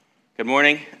Good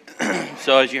morning.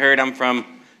 So as you heard, I'm from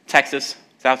Texas,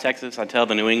 South Texas. I tell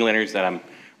the New Englanders that I'm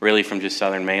really from just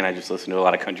southern Maine. I just listen to a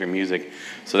lot of country music.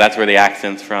 So that's where the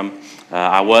accent's from.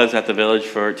 I was at the Village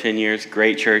for 10 years.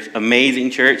 Great church, amazing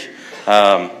church.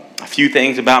 A few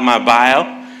things about my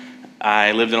bio.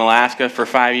 I lived in Alaska for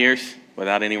 5 years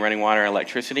without any running water or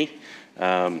electricity.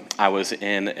 I was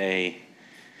in a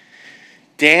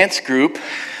dance group,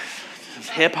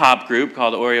 hip-hop group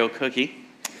called Oreo Cookie.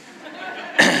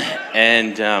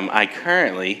 And I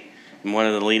currently am one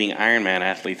of the leading Ironman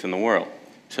athletes in the world.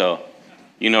 So,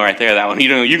 you know right there, that one, you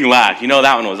can laugh. You know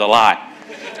that one was a lie.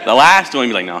 The last one,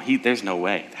 you're like, no, there's no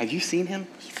way. Have you seen him?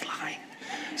 He's flying.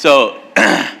 So,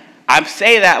 I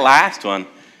say that last one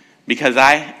because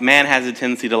man has a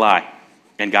tendency to lie,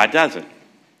 and God doesn't.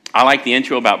 I like the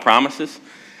intro about promises.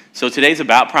 So today's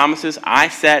about promises.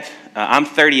 I'm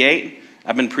 38.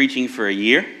 I've been preaching for a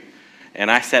year, and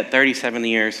I set 37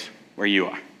 years where you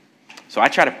are. So I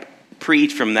try to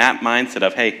preach from that mindset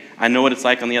of, hey, I know what it's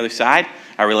like on the other side.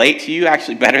 I relate to you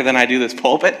actually better than I do this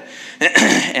pulpit.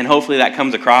 And hopefully that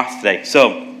comes across today.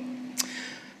 So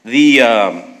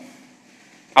I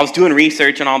was doing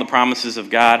research on all the promises of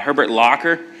God. Herbert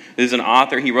Locker is an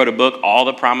author. He wrote a book, All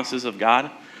the Promises of God.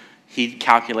 He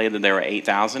calculated that there were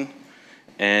 8,000.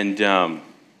 And I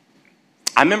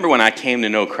remember when I came to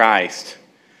know Christ,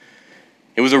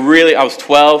 I was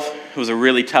 12. It was a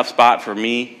really tough spot for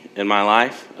me in my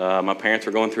life. My parents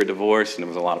were going through a divorce, and there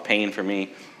was a lot of pain for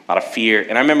me, a lot of fear.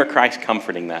 And I remember Christ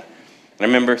comforting that. And I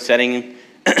remember sitting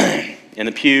in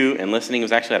the pew and listening. It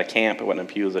was actually at a camp. It wasn't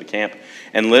a pew. It was at a camp.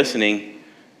 And listening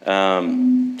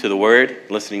to the Word,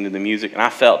 listening to the music. And I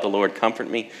felt the Lord comfort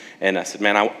me. And I said,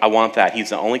 man, I want that.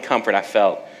 He's the only comfort I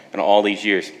felt in all these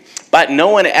years. But no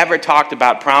one ever talked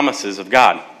about promises of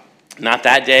God. Not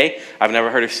that day. I've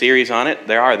never heard a series on it.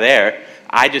 There are there.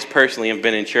 I just personally have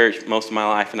been in church most of my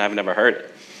life, and I've never heard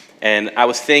it. And I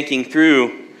was thinking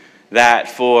through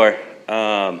that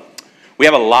we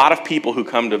have a lot of people who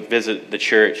come to visit the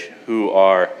church who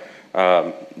are,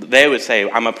 they would say,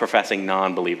 I'm a professing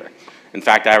non-believer. In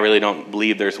fact, I really don't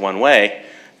believe there's one way,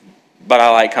 but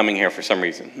I like coming here for some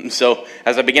reason. And so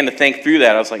as I began to think through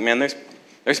that, I was like, man,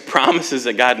 there's promises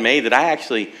that God made that I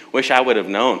actually wish I would have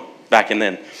known back in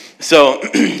then. So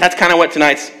that's kind of what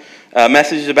tonight's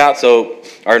message is about.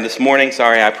 Or this morning,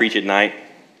 sorry, I preach at night.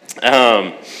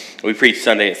 We preach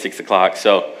Sunday at 6 o'clock.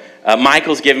 So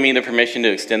Michael's given me the permission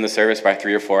to extend the service by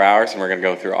 3 or 4 hours, and we're going to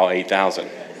go through all 8,000.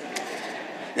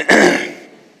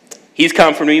 He's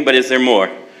comforted me, but is there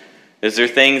more? Is there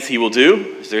things he will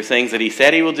do? Is there things that he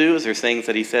said he will do? Is there things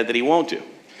that he said that he won't do?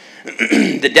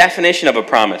 The definition of a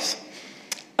promise: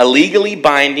 a legally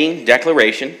binding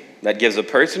declaration that gives a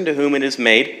person to whom it is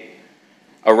made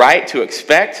a right to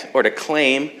expect or to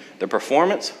claim the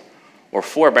performance or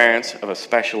forbearance of a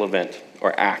special event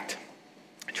or act.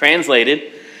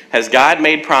 Translated, has God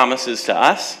made promises to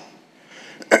us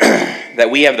that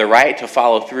we have the right to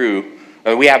follow through,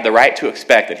 or we have the right to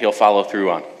expect that he'll follow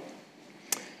through on?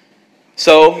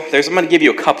 So I'm going to give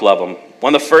you a couple of them.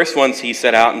 One of the first ones he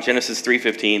set out in Genesis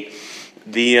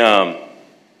 3:15.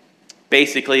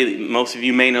 Basically, most of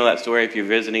you may know that story if you're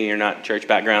visiting, you're not church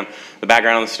background. The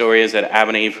background of the story is that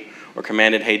Adam and Eve were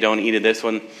commanded, hey, don't eat of this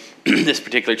one, this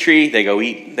particular tree. They go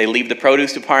eat. They leave the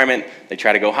produce department. They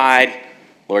try to go hide.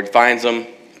 Lord finds them,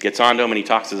 gets onto them, and he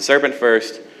talks to the serpent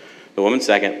first, the woman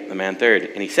second, the man third.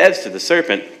 And he says to the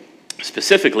serpent,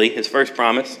 specifically, his first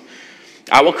promise,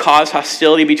 I will cause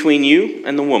hostility between you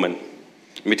and the woman,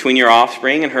 and between your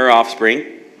offspring and her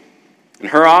offspring. And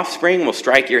her offspring will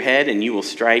strike your head, and you will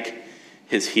strike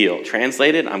his heel.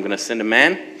 Translated, I'm going to send a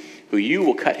man who you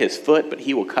will cut his foot, but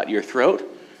he will cut your throat, and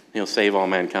he'll save all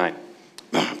mankind.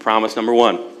 Promise number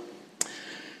one.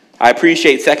 I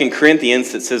appreciate 2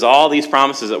 Corinthians that says all these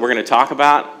promises that we're going to talk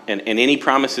about, and any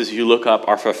promises you look up,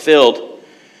 are fulfilled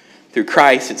through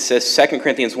Christ. It says 2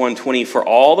 Corinthians 1:20, for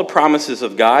all the promises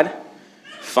of God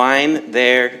find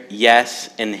their yes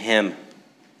in him.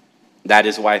 That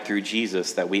is why through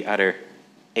Jesus that we utter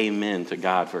amen to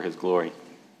God for his glory.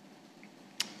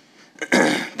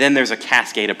 Then there's a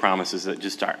cascade of promises that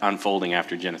just start unfolding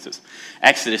after Genesis.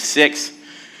 Exodus 6,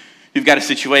 you've got a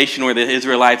situation where the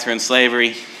Israelites are in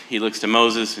slavery. He looks to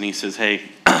Moses and he says, hey,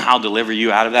 I'll deliver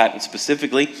you out of that. And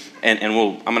specifically, I'm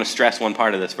going to stress one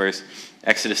part of this verse,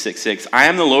 Exodus 6:6. I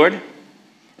am the Lord, and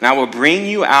I will bring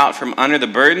you out from under the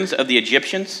burdens of the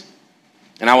Egyptians,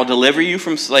 and I will deliver you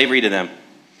from slavery to them.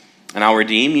 And I'll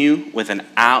redeem you with an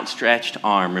outstretched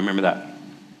arm. Remember that.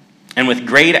 And with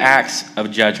great acts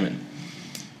of judgment.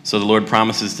 So the Lord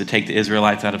promises to take the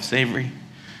Israelites out of slavery.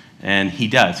 And he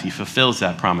does. He fulfills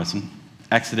that promise. In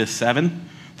Exodus 7,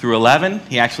 through 11.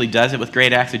 He actually does it with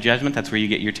great acts of judgment. That's where you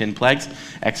get your 10 plagues.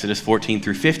 Exodus 14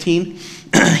 through 15.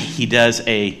 He does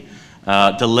a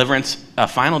final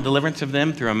deliverance of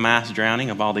them through a mass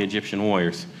drowning of all the Egyptian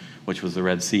warriors, which was the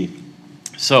Red Sea.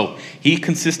 So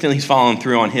he's following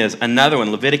through on his. Another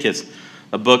one, Leviticus,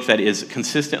 a book that is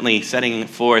consistently setting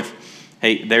forth,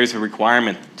 hey, there's a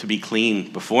requirement to be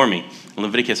clean before me. And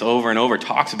Leviticus over and over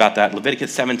talks about that.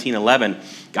 Leviticus 17:11,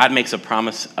 God makes a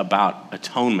promise about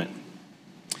atonement.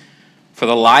 For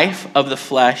the life of the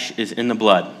flesh is in the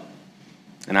blood,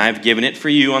 and I have given it for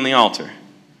you on the altar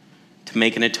to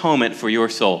make an atonement for your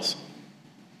souls.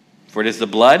 For it is the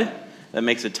blood that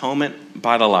makes atonement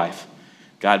by the life.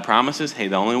 God promises, hey,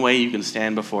 the only way you can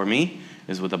stand before me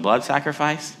is with a blood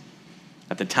sacrifice.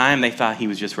 At the time, they thought he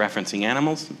was just referencing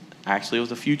animals. Actually, it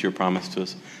was a future promise to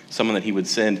us, someone that he would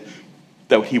send,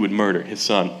 that he would murder, his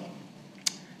son.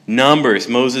 Numbers,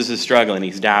 Moses is struggling.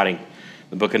 He's doubting.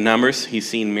 The book of Numbers, he's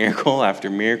seen miracle after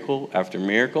miracle after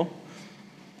miracle.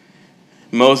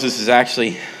 Moses is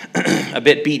actually a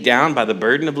bit beat down by the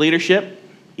burden of leadership.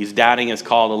 He's doubting his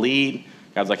call to lead.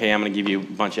 God's like, hey, I'm going to give you a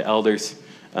bunch of elders.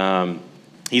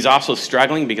 He's also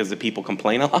struggling because the people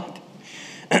complain a lot.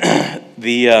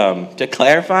 To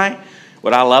clarify,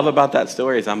 what I love about that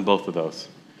story is I'm both of those.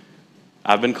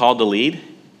 I've been called to lead,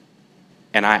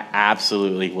 and I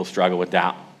absolutely will struggle with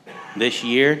doubt. This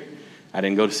year, I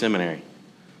didn't go to seminary.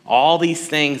 All these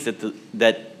things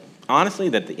that honestly,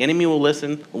 that the enemy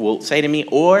will say to me,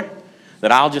 or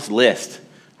that I'll just list.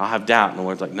 I'll have doubt, and the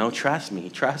Lord's like, no, trust me,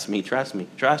 trust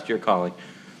your calling.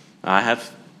 I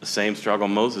have the same struggle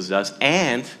Moses does,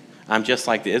 and I'm just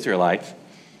like the Israelites.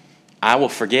 I will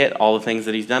forget all the things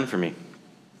that he's done for me.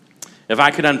 If I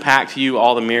could unpack to you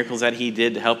all the miracles that he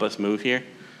did to help us move here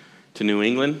to New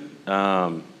England,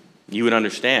 you would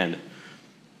understand.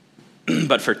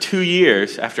 But for 2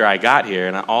 years after I got here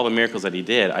and all the miracles that he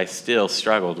did, I still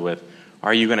struggled with,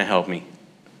 are you going to help me?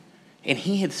 And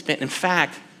he had spent, in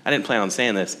fact, I didn't plan on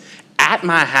saying this, at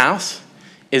my house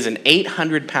is an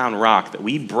 800-pound rock that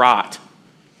we brought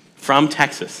from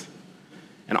Texas.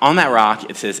 And on that rock,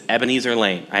 it says Ebenezer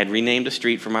Lane. I had renamed a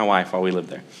street for my wife while we lived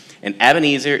there. And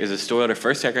Ebenezer is a story letter,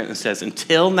 first, second, and it says,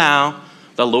 until now,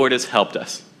 the Lord has helped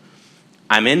us.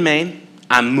 I'm in Maine.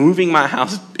 I'm moving my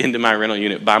house into my rental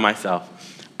unit by myself.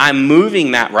 I'm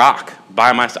moving that rock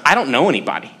by myself. I don't know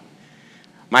anybody.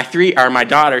 My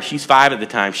daughter, she's 5 at the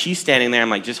time. She's standing there. I'm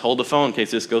like, just hold the phone in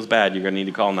case this goes bad. You're going to need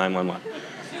to call 911.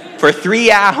 For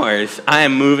 3 hours, I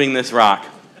am moving this rock.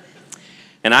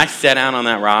 And I sat down on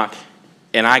that rock,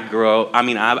 and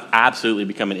I've absolutely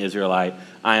become an Israelite.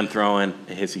 I am throwing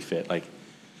a hissy fit. Like,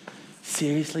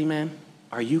 seriously, man?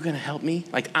 Are you going to help me?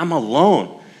 Like, I'm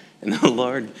alone. And the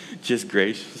Lord just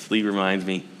graciously reminds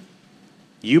me,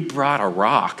 you brought a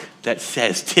rock that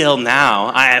says, till now,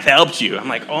 I have helped you. I'm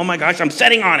like, oh my gosh, I'm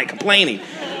sitting on it, complaining.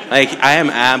 Like, I am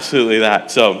absolutely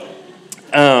that. So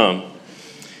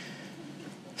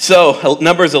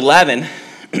Numbers 11,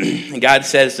 God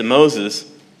says to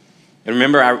Moses, and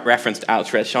remember I referenced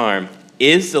outstretched arm,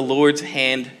 is the Lord's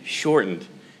hand shortened?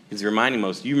 He's reminding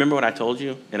Moses, you remember what I told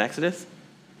you in Exodus?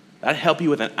 I'd help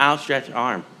you with an outstretched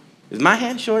arm. Is my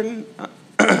hand shortened?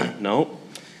 No.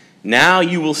 Now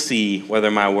you will see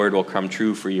whether my word will come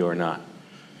true for you or not.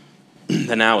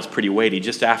 The now was pretty weighty.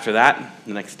 Just after that,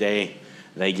 the next day,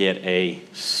 they get a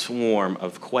swarm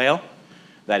of quail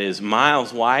that is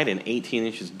miles wide and 18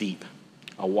 inches deep.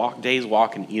 A day's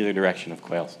walk in either direction of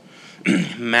quails.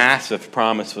 Massive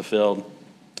promise fulfilled.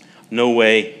 No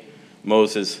way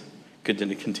Moses could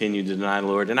continue to deny the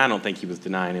Lord. And I don't think he was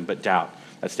denying him, but doubt.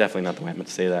 That's definitely not the way I meant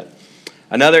to say that.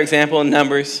 Another example in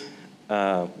Numbers,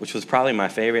 which was probably my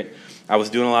favorite, I was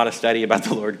doing a lot of study about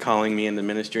the Lord calling me into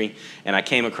ministry, and I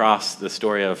came across the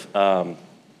story of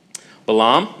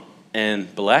Balaam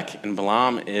and Balak. And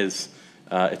Balaam is,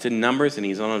 it's in Numbers, and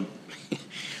he's on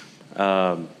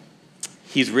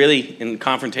he's really in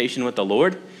confrontation with the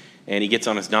Lord, and he gets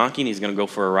on his donkey, and he's going to go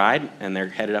for a ride, and they're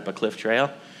headed up a cliff trail,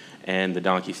 and the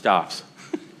donkey stops.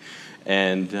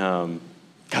 And,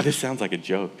 God, this sounds like a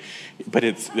joke, but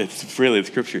it's really the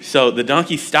scripture. So the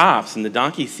donkey stops, and the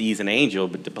donkey sees an angel,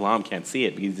 but Balaam can't see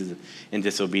it because he's in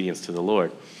disobedience to the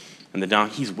Lord. And the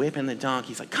donkey, he's whipping the donkey.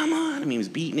 He's like, come on. I mean, he was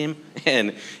beating him.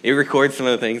 And it records some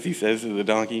of the things he says to the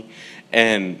donkey.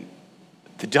 And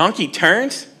the donkey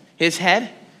turns his head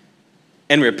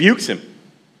and rebukes him.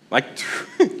 Like,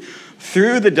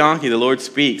 through the donkey, the Lord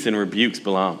speaks and rebukes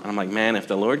Balaam. And I'm like, man, if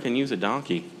the Lord can use a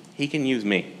donkey, he can use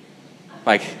me.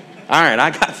 Like, all right, I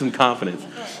got some confidence.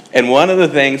 And one of the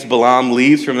things, Balaam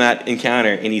leaves from that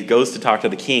encounter, and he goes to talk to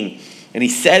the king. And he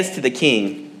says to the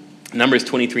king, Numbers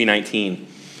 23:19,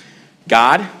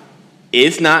 God,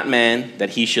 Is not man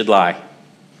that he should lie?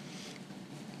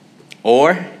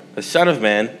 Or the Son of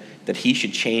Man that he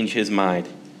should change his mind?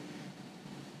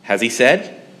 Has he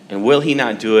said, and will he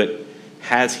not do it?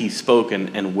 Has he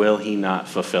spoken, and will he not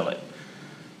fulfill it?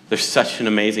 There's such an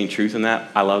amazing truth in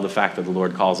that. I love the fact that the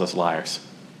Lord calls us liars.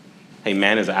 Hey,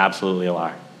 man is absolutely a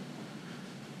liar.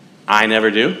 I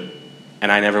never do,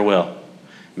 and I never will.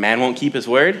 Man won't keep his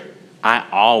word. I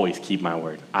always keep my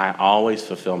word. I always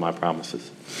fulfill my promises.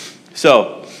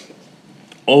 So,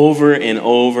 over and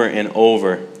over and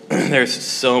over, there's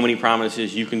so many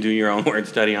promises. You can do your own word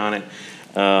study on it.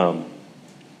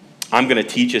 I'm going to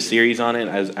teach a series on it.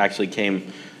 I actually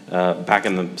came back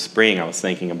in the spring. I was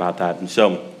thinking about that. And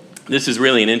so this is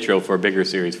really an intro for a bigger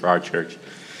series for our church.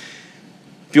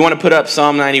 If you want to put up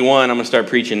Psalm 91, I'm going to start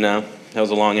preaching now. That was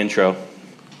a long intro.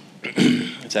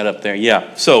 Is that up there?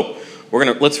 Yeah. So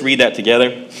let's read that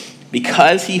together.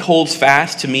 Because he holds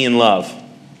fast to me in love,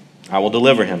 I will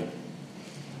deliver him.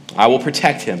 I will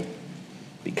protect him,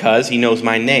 because he knows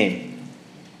my name.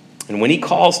 And when he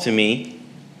calls to me,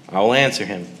 I will answer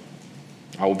him.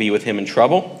 I will be with him in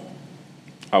trouble.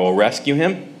 I will rescue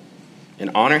him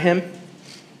and honor him.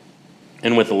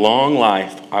 And with long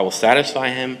life, I will satisfy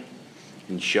him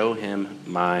and show him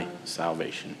my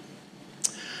salvation.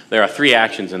 There are 3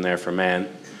 actions in there for man.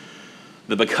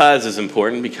 The because is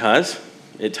important because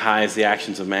it ties the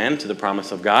actions of man to the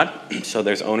promise of God. So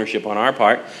there's ownership on our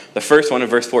part. The first one in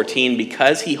verse 14,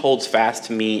 because he holds fast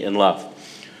to me in love.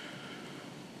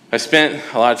 I spent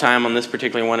a lot of time on this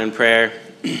particular one in prayer,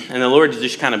 and the Lord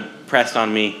just kind of pressed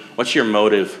on me, what's your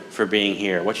motive for being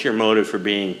here? What's your motive for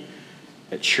being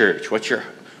at church? What's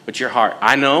your heart?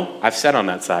 I know, I've said on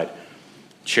that side,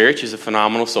 church is a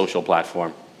phenomenal social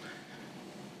platform.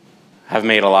 I've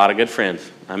made a lot of good friends.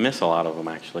 I miss a lot of them,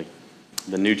 actually.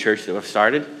 The new church that we've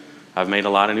started, I've made a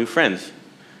lot of new friends.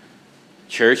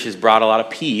 Church has brought a lot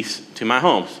of peace to my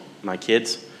homes. My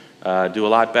kids do a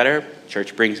lot better.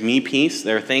 Church brings me peace.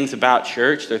 There are things about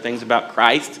church, there are things about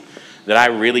Christ that I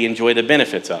really enjoy the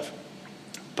benefits of.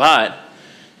 But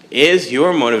is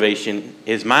your motivation,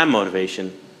 is my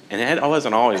motivation, and that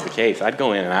wasn't always the case. I'd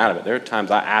go in and out of it. There are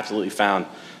times I absolutely found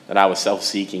that I was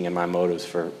self-seeking in my motives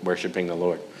for worshiping the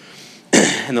Lord.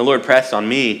 And the Lord pressed on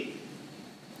me,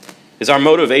 is our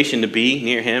motivation to be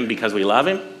near him because we love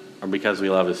him or because we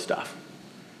love his stuff?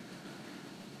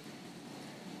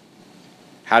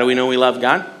 How do we know we love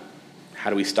God? How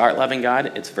do we start loving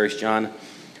God? It's 1 John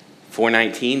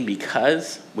 4:19,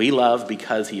 because we love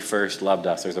because he first loved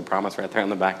us. There's a promise right there on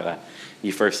the back of that.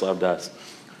 He first loved us.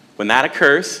 When that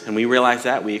occurs and we realize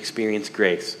that, we experience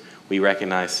grace. We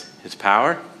recognize his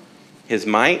power, his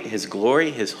might, his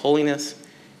glory, his holiness,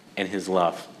 and his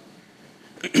love.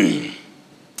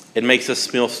 It makes us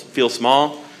feel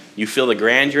small. You feel the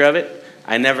grandeur of it.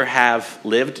 I never have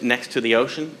lived next to the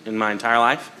ocean in my entire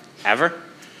life, ever.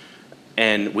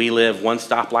 And we live one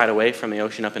stoplight away from the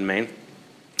ocean up in Maine.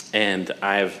 And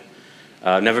I've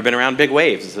never been around big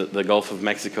waves. The Gulf of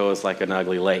Mexico is like an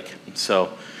ugly lake.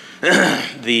 So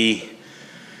the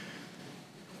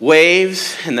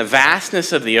waves and the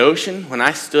vastness of the ocean, when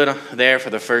I stood there for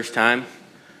the first time,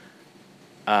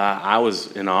 I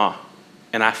was in awe.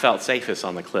 And I felt safest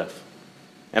on the cliff.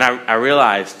 And I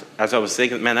realized, as I was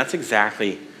thinking, man, that's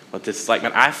exactly what this is like.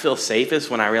 Man, I feel safest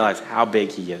when I realize how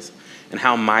big he is and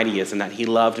how mighty he is and that he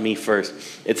loved me first.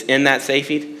 It's in that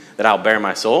safety that I'll bare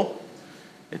my soul.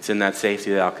 It's in that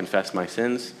safety that I'll confess my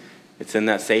sins. It's in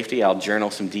that safety I'll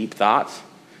journal some deep thoughts.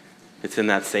 It's in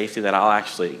that safety that I'll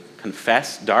actually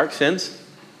confess dark sins.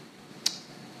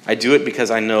 I do it because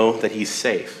I know that he's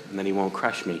safe and that he won't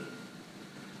crush me,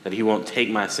 that he won't take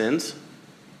my sins,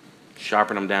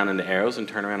 sharpen them down into arrows, and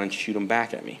turn around and shoot them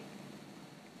back at me.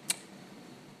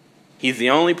 He's the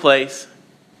only place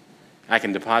I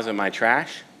can deposit my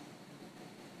trash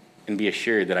and be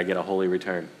assured that I get a holy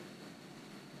return.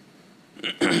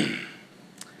 It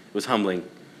was humbling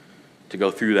to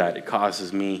go through that. It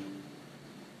causes me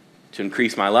to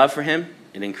increase my love for him.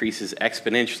 It increases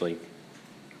exponentially.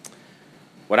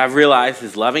 What I've realized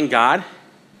is loving God,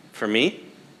 for me,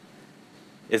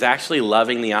 is actually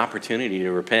loving the opportunity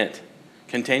to repent.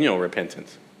 Continual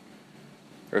repentance.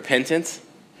 Repentance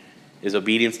is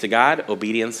obedience to God.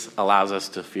 Obedience allows us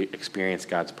to experience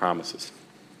God's promises.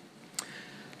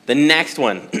 The next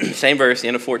one, same verse, the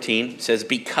end of 14, says,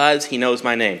 because he knows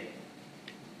my name.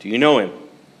 Do you know him?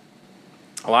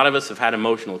 A lot of us have had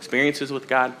emotional experiences with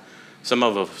God. Some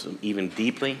of us even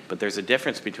deeply. But there's a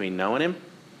difference between knowing him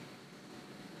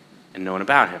and knowing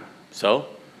about him. So,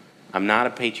 I'm not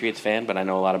a Patriots fan, but I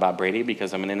know a lot about Brady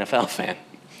because I'm an NFL fan.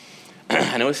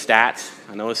 I know his stats.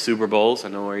 I know his Super Bowls. I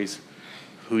know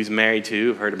who he's married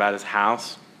to. I've heard about his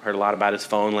house. Heard a lot about his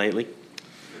phone lately.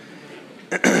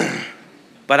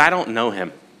 But I don't know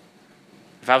him.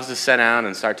 If I was to sit down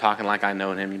and start talking like I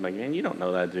know him, you'd be like, man, you don't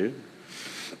know that dude.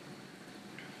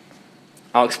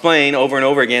 I'll explain over and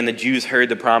over again, the Jews heard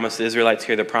the promise, the Israelites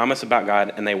heard the promise about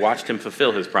God, and they watched him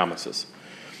fulfill his promises.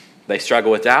 They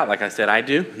struggle with doubt, like I said I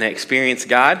do, and they experience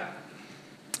God,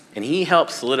 and he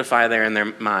helps solidify there in their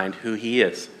mind who he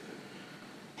is.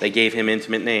 They gave him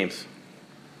intimate names.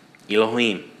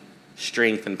 Elohim,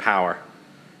 strength and power.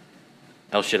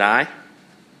 El Shaddai,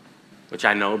 which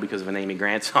I know because of an Amy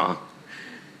Grant song,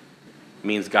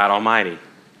 means God Almighty.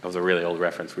 That was a really old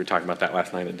reference. We were talking about that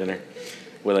last night at dinner.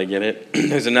 Will I get it?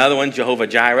 There's another one, Jehovah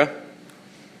Jireh.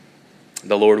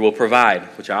 The Lord will provide,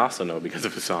 which I also know because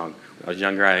of a song. When I was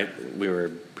younger, we were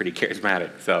pretty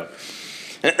charismatic. So,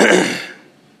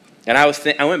 and I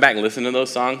went back and listened to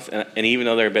those songs, and even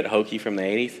though they're a bit hokey from the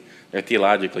 80s, they're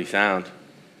theologically sound.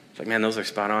 It's like, man, those are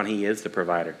spot on. He is the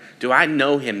provider. Do I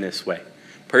know him this way?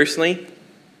 Personally,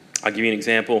 I'll give you an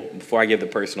example. Before I give the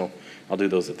personal, I'll do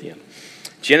those at the end.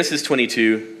 Genesis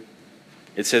 22,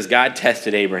 it says, God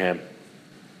tested Abraham.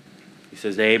 He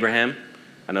says to Abraham,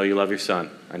 I know you love your son.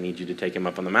 I need you to take him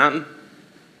up on the mountain,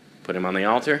 put him on the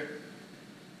altar,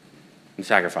 and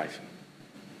sacrifice him.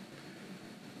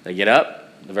 They get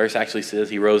up. The verse actually says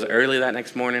he rose early that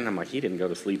next morning. I'm like, he didn't go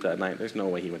to sleep that night. There's no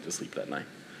way he went to sleep that night.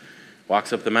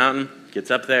 Walks up the mountain,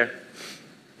 gets up there,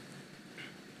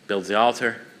 builds the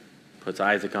altar, puts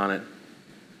Isaac on it.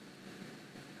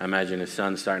 I imagine his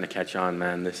son starting to catch on,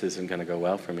 man, this isn't going to go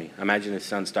well for me. I imagine his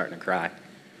son starting to cry.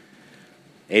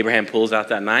 Abraham pulls out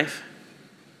that knife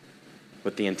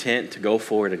with the intent to go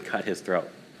forward and cut his throat.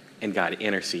 And God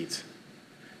intercedes.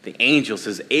 The angel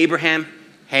says, Abraham,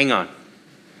 hang on.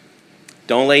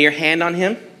 Don't lay your hand on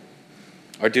him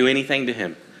or do anything to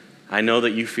him. I know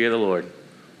that you fear the Lord.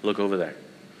 Look over there.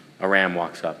 A ram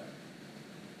walks up.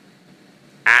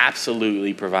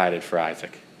 Absolutely provided for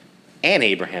Isaac and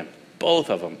Abraham, both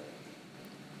of them.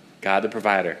 God the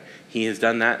provider. He has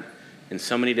done that in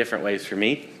so many different ways for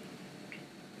me.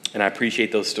 And I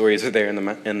appreciate those stories are there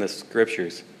in the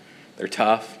scriptures. They're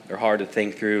tough. They're hard to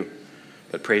think through.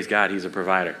 But praise God, he's a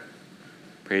provider.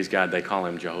 Praise God, they call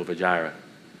him Jehovah Jireh.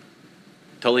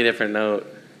 Totally different note.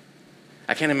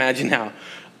 I can't imagine how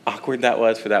awkward that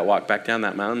was for that walk back down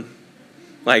that mountain.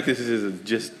 Like, this is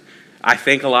just, I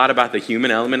think a lot about the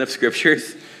human element of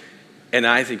scriptures. And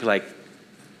Isaac, like,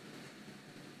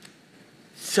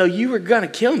 so you were going to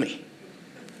kill me?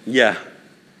 Yeah.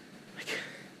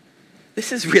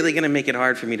 This is really going to make it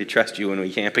hard for me to trust you when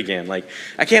we camp again. Like,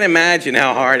 I can't imagine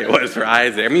how hard it was for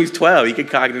Isaac. I mean, he's 12. He could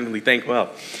cognitively think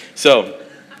well. So,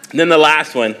 then the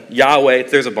last one, Yahweh.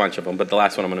 There's a bunch of them, but the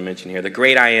last one I'm going to mention here. The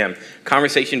great I am.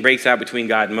 Conversation breaks out between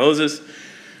God and Moses.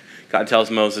 God tells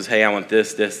Moses, hey, I want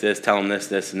this, this, this. Tell him this,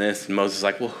 this, and this. And Moses is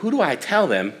like, well, who do I tell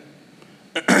them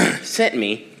sent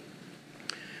me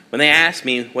when they ask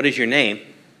me, what is your name?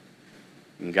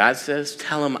 And God says,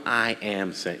 tell them I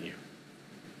am sent you.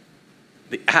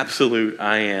 The absolute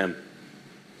I am.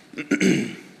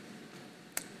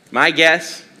 My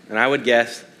guess, and I would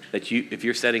guess, that if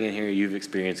you're sitting in here, you've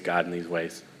experienced God in these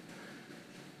ways.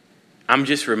 I'm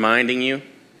just reminding you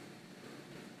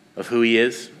of who he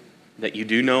is, that you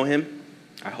do know him.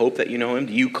 I hope that you know him.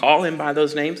 Do you call him by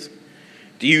those names?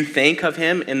 Do you think of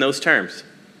him in those terms?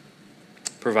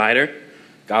 Provider,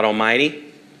 God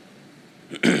Almighty,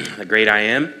 the great I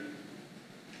am.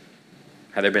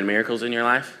 Have there been miracles in your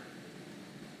life?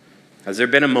 Has there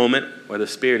been a moment where the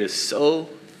Spirit is so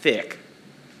thick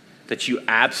that you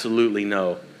absolutely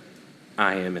know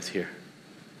I am is here?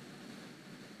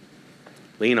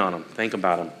 Lean on him. Think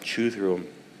about him. Chew through him.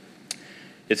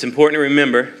 It's important to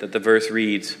remember that the verse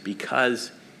reads,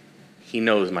 because he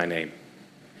knows my name.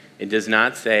 It does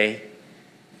not say,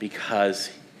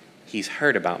 because he's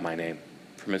heard about my name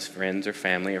from his friends or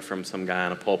family or from some guy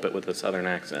on a pulpit with a southern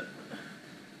accent.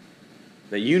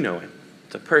 That you know him.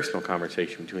 It's a personal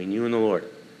conversation between you and the Lord.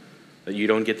 That you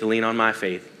don't get to lean on my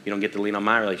faith. You don't get to lean on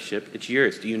my relationship. It's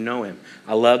yours. Do you know him?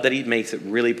 I love that he makes it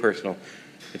really personal.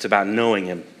 It's about knowing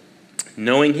him.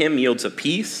 Knowing him yields a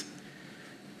peace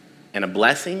and a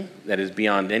blessing that is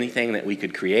beyond anything that we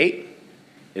could create.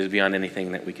 It is beyond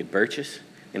anything that we could purchase.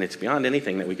 And it's beyond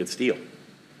anything that we could steal.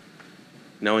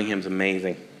 Knowing him is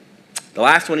amazing. The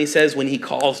last one he says, when he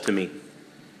calls to me.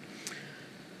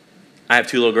 I have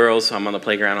two little girls, so I'm on the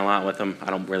playground a lot with them. I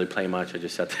don't really play much. I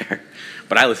just sit there.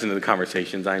 But I listen to the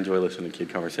conversations. I enjoy listening to kid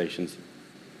conversations.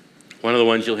 One of the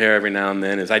ones you'll hear every now and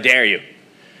then is, I dare you.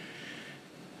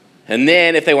 And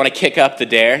then if they want to kick up the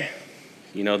dare,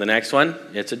 you know the next one?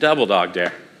 It's a double dog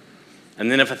dare.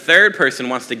 And then if a third person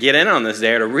wants to get in on this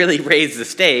dare to really raise the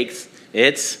stakes,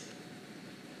 it's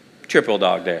triple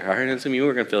dog dare. I heard some of you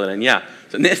were going to fill it in. Yeah.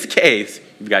 So in this case,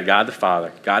 you've got God the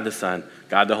Father, God the Son,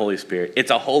 God the Holy Spirit.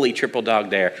 It's a holy triple dog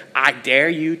dare. I dare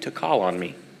you to call on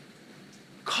me.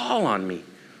 Call on me.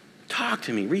 Talk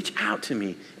to me. Reach out to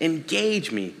me.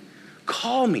 Engage me.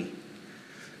 Call me.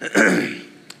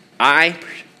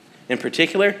 In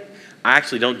particular, I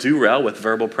actually don't do well with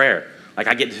verbal prayer. Like,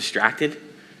 I get distracted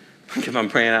if I'm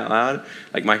praying out loud.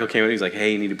 Like, Michael came in, he's like,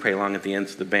 hey, you need to pray along at the end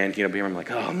so the band can get up here. I'm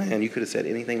like, oh, man, you could have said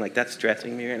anything. Like, that's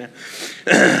stressing me right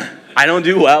now. I don't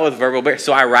do well with verbal prayer,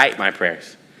 so I write my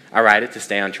prayers. I write it to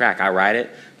stay on track. I write it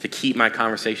to keep my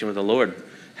conversation with the Lord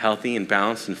healthy and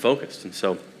balanced and focused. And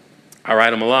so I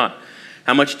write them a lot.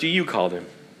 How much do you call him?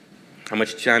 How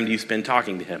much time do you spend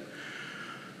talking to him?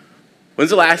 When's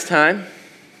the last time,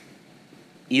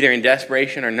 either in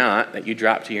desperation or not, that you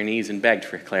dropped to your knees and begged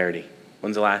for clarity?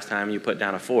 When's the last time you put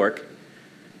down a fork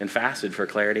and fasted for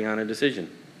clarity on a decision?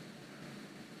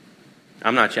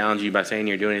 I'm not challenging you by saying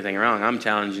you're doing anything wrong. I'm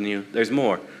challenging you. There's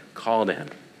more. Call to him.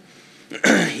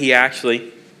 He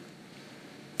actually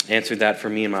answered that for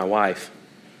me and my wife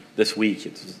this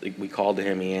week. We called to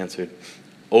him. He answered.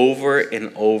 Over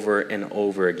and over and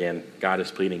over again, God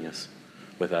is pleading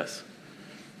with us.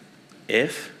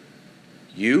 If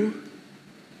you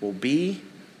will be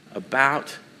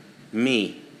about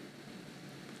me,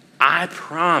 I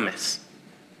promise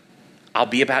I'll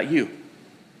be about you.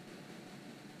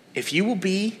 If you will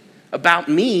be about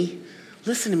me,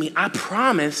 listen to me, I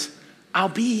promise I'll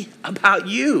be about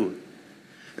you.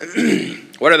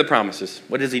 What are the promises?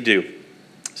 What does he do?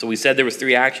 So we said there was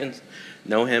 3 actions.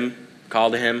 Know him,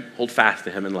 call to him, hold fast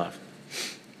to him in love.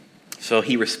 So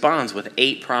he responds with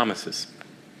 8 promises.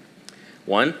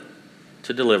 1,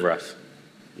 to deliver us.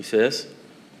 He says,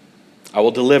 I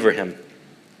will deliver him.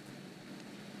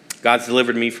 God's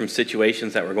delivered me from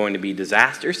situations that were going to be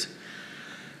disasters.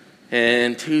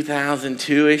 In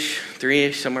 2002-ish,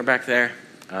 3-ish, somewhere back there,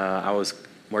 I was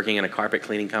working in a carpet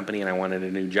cleaning company and I wanted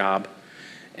a new job.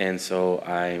 And so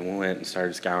I went and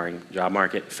started scouring the job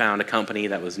market, found a company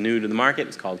that was new to the market.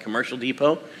 It's called Commercial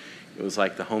Depot. It was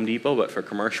like the Home Depot, but for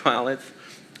commercial outlets.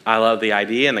 I loved the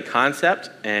idea and the concept,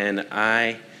 and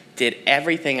I did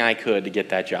everything I could to get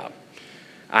that job.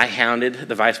 I hounded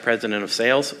the vice president of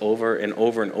sales over and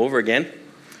over and over again.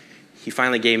 He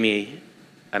finally gave me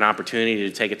an opportunity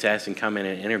to take a test and come in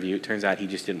and interview. It turns out he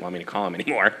just didn't want me to call him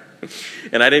anymore,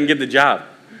 and I didn't get the job.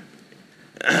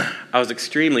 I was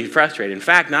extremely frustrated. In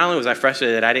fact, not only was I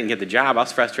frustrated that I didn't get the job, I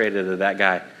was frustrated that that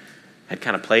guy had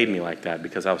kind of played me like that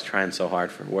because I was trying so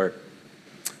hard for work.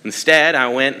 Instead, I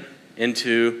went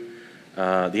into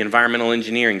the environmental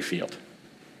engineering field.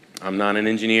 I'm not an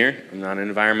engineer. I'm not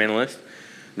an environmentalist.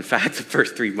 In fact, the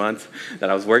first 3 months that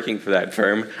I was working for that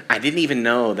firm, I didn't even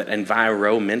know that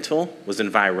environmental was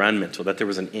environmental, that there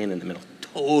was an N in the middle.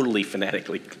 Totally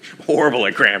phonetically horrible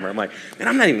at grammar. I'm like, man,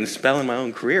 I'm not even spelling my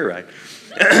own career right.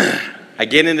 I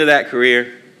get into that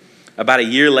career. About a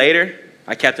year later,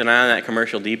 I kept an eye on that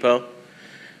Commercial Depot.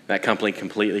 That company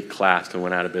completely collapsed and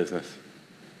went out of business.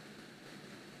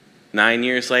 9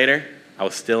 years later, I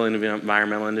was still in the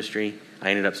environmental industry. I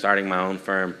ended up starting my own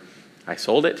firm. I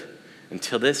sold it.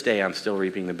 Until this day, I'm still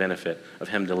reaping the benefit of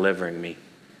him delivering me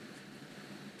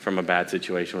from a bad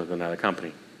situation with another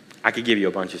company. I could give you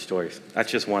a bunch of stories. That's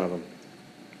just one of them.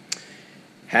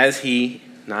 Has he,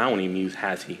 no, I won't even use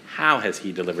has he. How has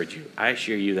he delivered you? I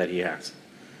assure you that he has.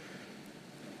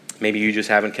 Maybe you just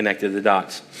haven't connected the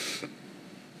dots.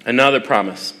 Another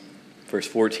promise, verse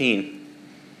 14.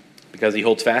 Because he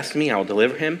holds fast to me, I will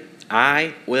deliver him.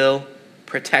 I will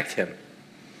protect him.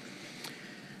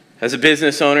 As a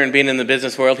business owner and being in the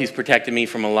business world, he's protected me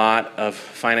from a lot of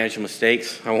financial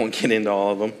mistakes. I won't get into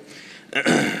all of them.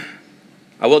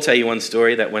 I will tell you one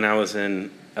story that when I was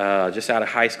in just out of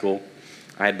high school,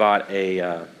 I had bought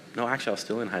I was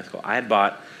still in high school. I had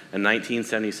bought a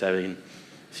 1977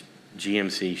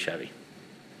 GMC Chevy,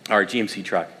 or GMC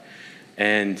truck.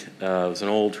 And it was an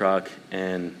old truck,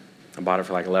 and I bought it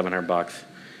for like $1,100.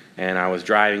 And I was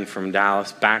driving from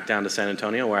Dallas back down to San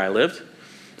Antonio where I lived.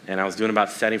 And I was doing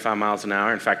about 75 miles an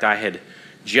hour. In fact, I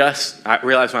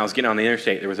realized when I was getting on the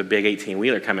interstate, there was a big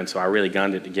 18-wheeler coming, so I really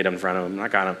gunned it to get in front of him. And I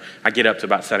got him. I get up to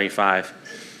about 75.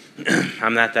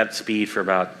 I'm at that speed for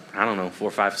about, 4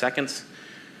 or 5 seconds.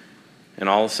 And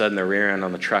all of a sudden, the rear end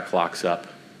on the truck locks up,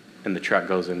 and the truck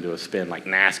goes into a spin, like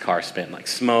NASCAR spin, like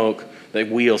smoke. The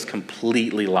wheels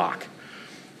completely lock.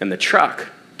 And the truck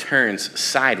turns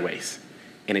sideways,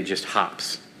 and it just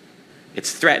hops.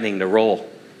 It's threatening to roll.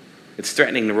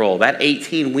 That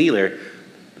 18-wheeler,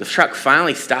 the truck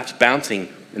finally stops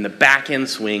bouncing, and the back end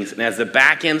swings. And as the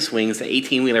back end swings, the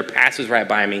 18-wheeler passes right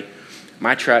by me.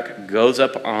 My truck goes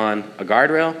up on a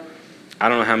guardrail, I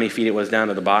don't know how many feet it was down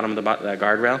to the bottom of that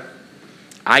guardrail.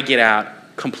 I get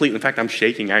out completely. In fact, I'm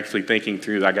shaking actually thinking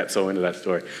through. I got so into that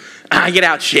story. I get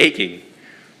out shaking.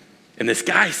 And this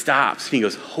guy stops. And he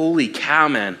goes, holy cow,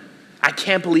 man. I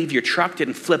can't believe your truck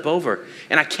didn't flip over.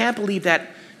 And I can't believe that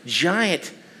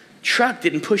giant truck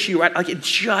didn't push you right. Like it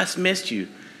just missed you.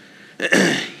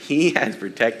 He has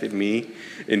protected me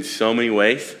in so many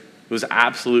ways. It was an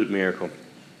absolute miracle.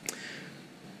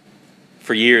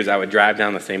 For years, I would drive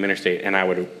down the same interstate, and I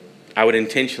would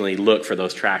intentionally look for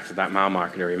those tracks at that mile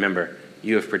marker to remember,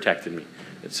 you have protected me.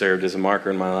 It served as a marker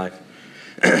in my life.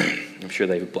 I'm sure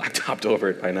they've blacktopped over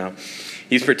it by now.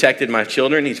 He's protected my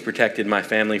children. He's protected my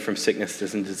family from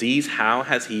sicknesses and disease. How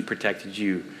has he protected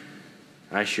you?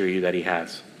 I assure you that he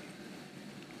has.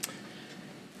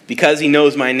 Because he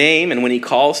knows my name, and when he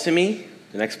calls to me,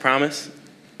 the next promise,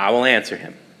 I will answer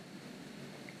him.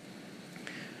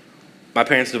 My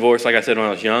parents divorced, like I said, when I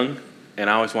was young, and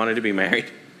I always wanted to be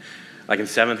married. Like in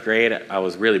 7th grade, I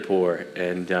was really poor,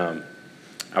 and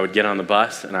I would get on the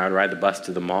bus, and I would ride the bus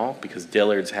to the mall, because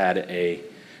Dillard's had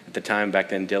at the time back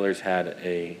then, Dillard's had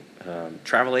a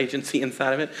travel agency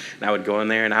inside of it, and I would go in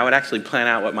there, and I would actually plan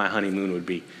out what my honeymoon would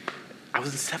be. I was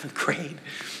in 7th grade.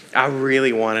 I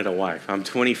really wanted a wife. I'm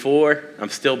 24. I'm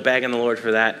still begging the Lord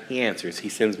for that. He answers. He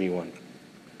sends me one.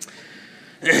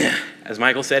 As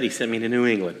Michael said, he sent me to New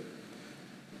England.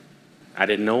 I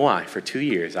didn't know why. For 2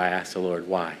 years, I asked the Lord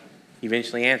why. He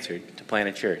eventually answered to plant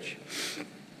a church.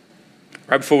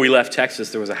 Right before we left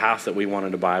Texas, there was a house that we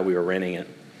wanted to buy. We were renting it.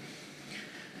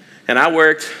 And I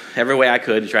worked every way I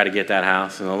could to try to get that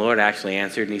house. And the Lord actually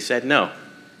answered, and he said, no.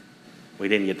 We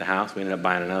didn't get the house. We ended up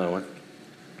buying another one.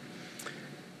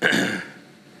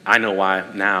 I know why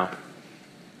now.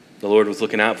 The Lord was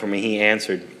looking out for me. He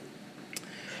answered.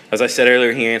 As I said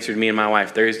earlier, he answered me and my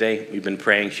wife Thursday. We've been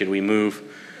praying, should we move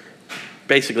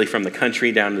basically from the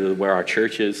country down to where our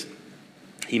church is.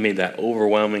 He made that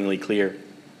overwhelmingly clear.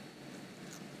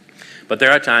 But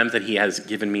there are times that he has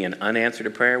given me an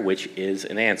unanswered prayer, which is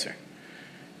an answer.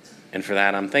 And for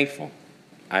that, I'm thankful.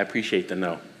 I appreciate the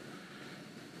no.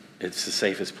 It's the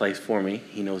safest place for me.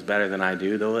 He knows better than I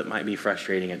do, though it might be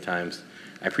frustrating at times.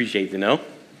 I appreciate the no.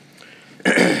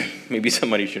 Maybe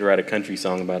somebody should write a country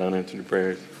song about unanswered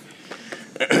prayers.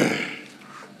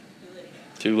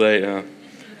 Too late, huh?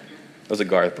 That was a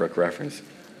Garth Brooks reference.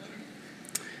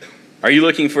 Are you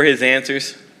looking for his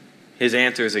answers? His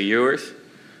answers are yours.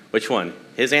 Which one?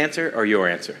 His answer or your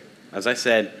answer? As I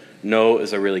said, no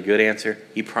is a really good answer.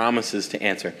 He promises to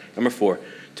answer. Number 4,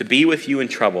 to be with you in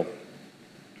trouble.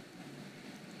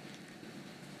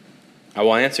 I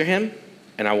will answer him,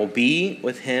 and I will be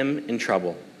with him in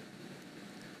trouble.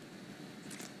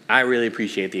 I really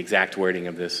appreciate the exact wording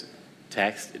of this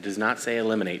text. It does not say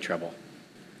eliminate trouble.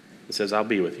 It says, I'll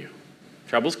be with you.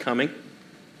 Trouble's coming.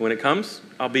 When it comes,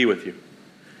 I'll be with you.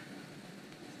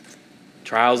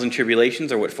 Trials and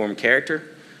tribulations are what form character.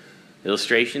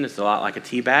 Illustration, it's a lot like a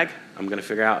tea bag. I'm going to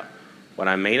figure out what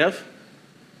I'm made of,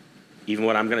 even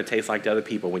what I'm going to taste like to other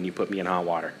people when you put me in hot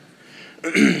water.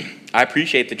 I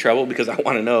appreciate the trouble because I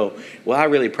want to know, will I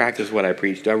really practice what I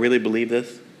preach? Do I really believe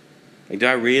this? Do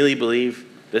I really believe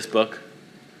this book?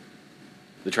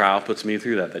 The trial puts me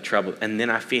through that, the trouble, and then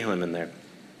I feel him in there.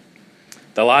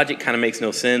 The logic kind of makes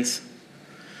no sense.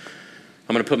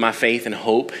 I'm going to put my faith and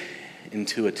hope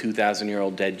into a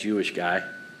 2,000-year-old dead Jewish guy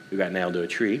who got nailed to a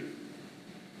tree.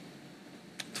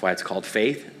 That's why it's called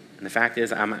faith. And the fact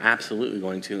is, I'm absolutely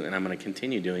going to, and I'm going to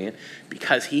continue doing it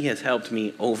because he has helped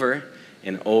me over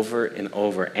and over and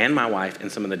over, and my wife, in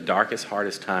some of the darkest,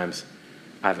 hardest times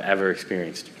I've ever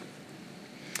experienced.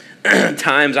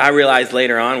 Times I realized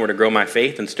later on were to grow my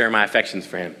faith and stir my affections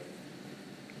for him.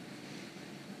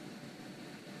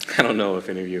 I don't know if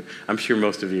any of you, I'm sure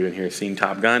most of you in here have seen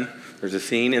Top Gun. There's a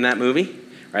scene in that movie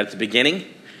right at the beginning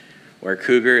where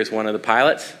Cougar is one of the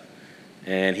pilots,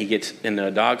 and he gets in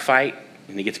a dogfight,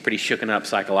 and he gets pretty shooken up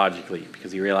psychologically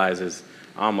because he realizes,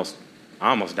 I almost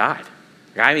died.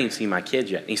 I haven't even seen my kids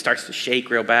yet. And he starts to shake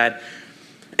real bad,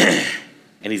 and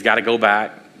he's got to go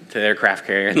back to the aircraft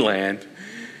carrier and land.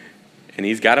 And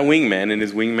he's got a wingman, and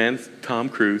his wingman's Tom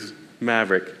Cruise,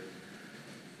 Maverick.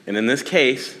 And in this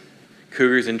case,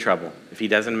 Cougar's in trouble. If he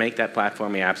doesn't make that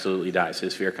platform, he absolutely dies.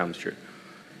 His fear comes true.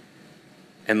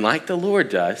 And like the Lord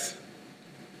does,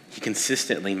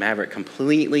 Maverick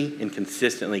completely and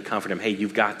consistently comfort him. Hey,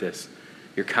 you've got this.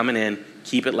 You're coming in.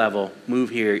 Keep it level. Move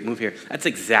here. Move here. That's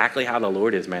exactly how the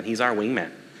Lord is, man. He's our wingman.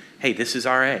 Hey, this is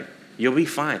our egg. You'll be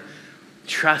fine.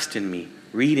 Trust in me.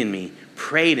 Read in me.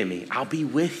 Pray to me. I'll be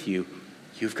with you.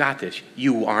 You've got this.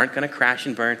 You aren't going to crash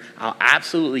and burn. I'll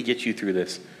absolutely get you through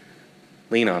this.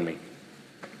 Lean on me.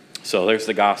 So there's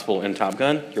the gospel in Top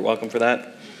Gun. You're welcome for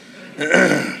that.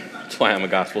 That's why I'm a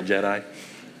gospel Jedi.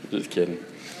 Just kidding.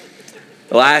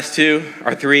 The last two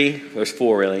are three. There's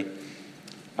four, really.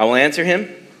 I will answer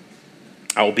him.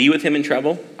 I will be with him in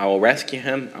trouble. I will rescue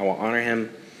him. I will honor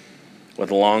him with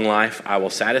a long life. I will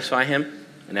satisfy him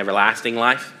an everlasting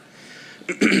life.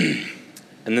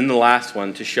 And then the last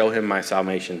one, to show him my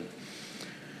salvation.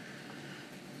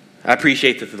 I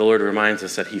appreciate that the Lord reminds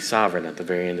us that he's sovereign at the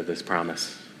very end of this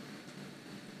promise.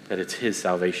 That it's his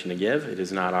salvation to give. It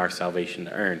is not our salvation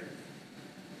to earn.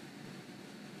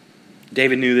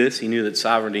 David knew this. He knew that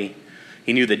sovereignty,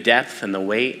 he knew the depth and the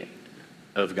weight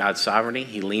of God's sovereignty.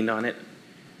 He leaned on it.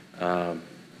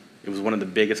 It was one of the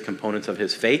biggest components of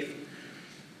his faith.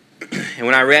 And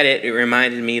when I read it, it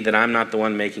reminded me that I'm not the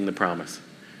one making the promise.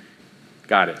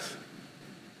 God is.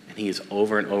 And he has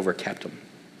over and over kept them.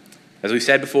 As we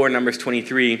said before in Numbers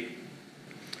 23,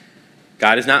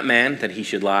 God is not man that he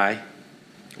should lie,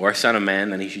 or a son of man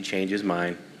that he should change his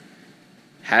mind.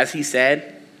 Has he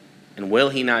said, and will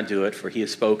he not do it? For he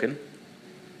has spoken,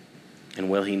 and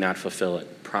will he not fulfill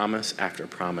it? Promise after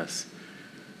promise.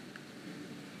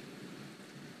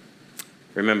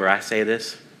 Remember, I say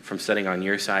this from sitting on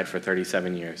your side for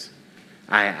 37 years.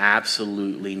 I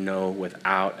absolutely know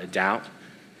without a doubt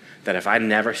that if I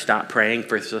never stop praying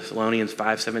 1 Thessalonians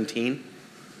 5:17,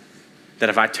 that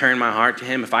if I turn my heart to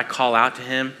him, if I call out to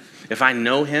him, if I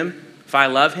know him, if I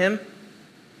love him,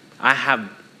 I have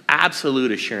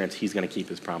absolute assurance he's going to keep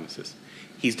his promises.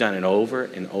 He's done it over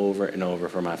and over and over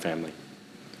for my family.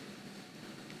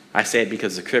 I say it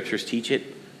because the scriptures teach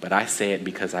it, but I say it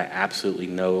because I absolutely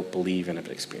know, believe, and have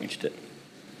experienced it.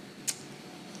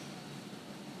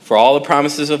 For all the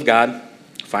promises of God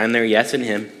find their yes in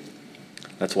him.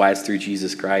 That's why it's through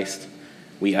Jesus Christ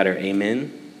we utter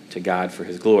amen to God for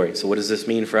his glory. So what does this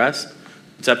mean for us?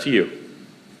 It's up to you.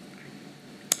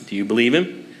 Do you believe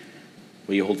him?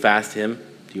 Will you hold fast to him?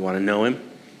 Do you want to know him?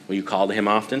 Will you call to him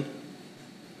often?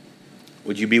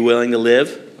 Would you be willing to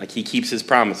live like he keeps his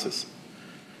promises?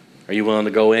 Are you willing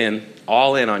to go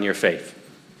all in on your faith?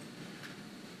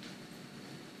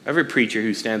 Every preacher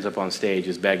who stands up on stage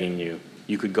is begging you.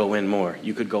 You could go in more.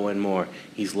 You could go in more.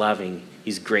 He's loving.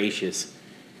 He's gracious.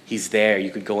 He's there. You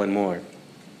could go in more.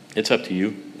 It's up to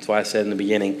you. That's why I said in the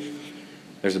beginning,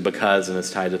 there's a because, and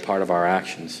it's tied to part of our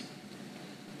actions.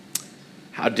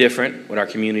 How different would our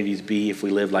communities be if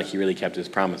we lived like he really kept his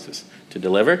promises? To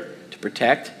deliver, to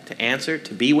protect, to answer,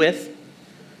 to be with,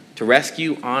 to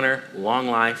rescue, honor, long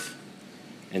life,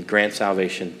 and grant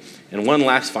salvation. And one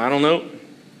last final note,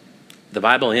 the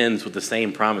Bible ends with the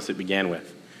same promise it began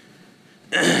with.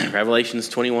 Revelations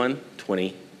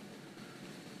 21:20.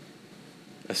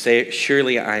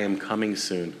 Surely I am coming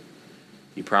soon.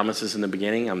 He promises in the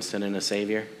beginning, I'm sending a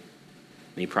Savior.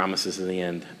 And he promises in the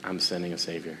end, I'm sending a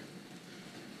Savior.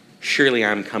 Surely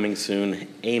I'm coming soon.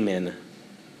 Amen.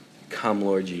 Come,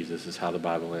 Lord Jesus, is how the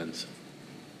Bible ends.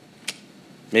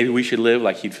 Maybe we should live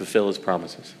like he'd fulfill his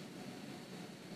promises.